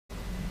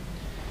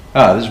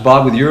Hi, this is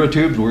Bob with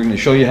Eurotubes. We're going to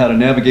show you how to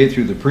navigate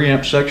through the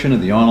preamp section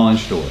of the online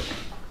store.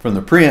 From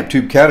the preamp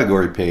tube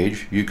category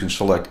page, you can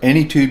select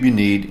any tube you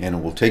need and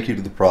it will take you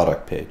to the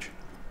product page.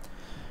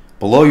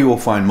 Below you will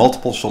find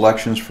multiple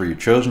selections for your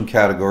chosen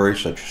category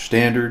such as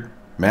standard,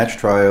 match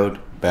triode,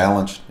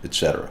 balanced,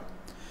 etc.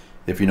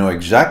 If you know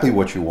exactly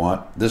what you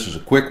want, this is a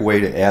quick way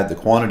to add the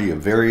quantity of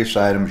various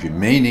items you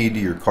may need to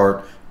your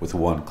cart with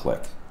one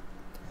click.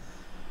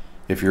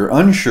 If you're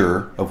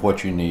unsure of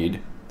what you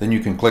need, then you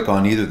can click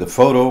on either the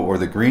photo or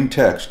the green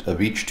text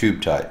of each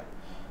tube type.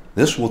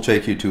 This will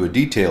take you to a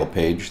detail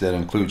page that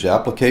includes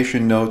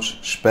application notes,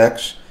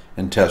 specs,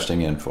 and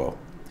testing info.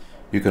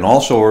 You can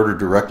also order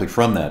directly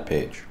from that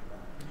page.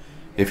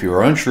 If you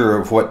are unsure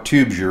of what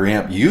tubes your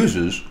amp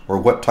uses or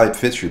what type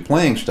fits your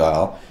playing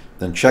style,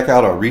 then check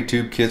out our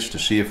retube kits to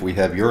see if we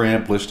have your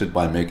amp listed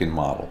by make and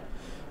model.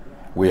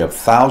 We have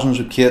thousands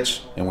of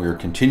kits and we are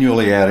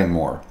continually adding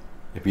more.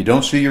 If you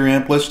don't see your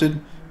amp listed,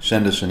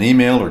 send us an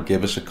email or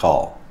give us a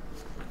call.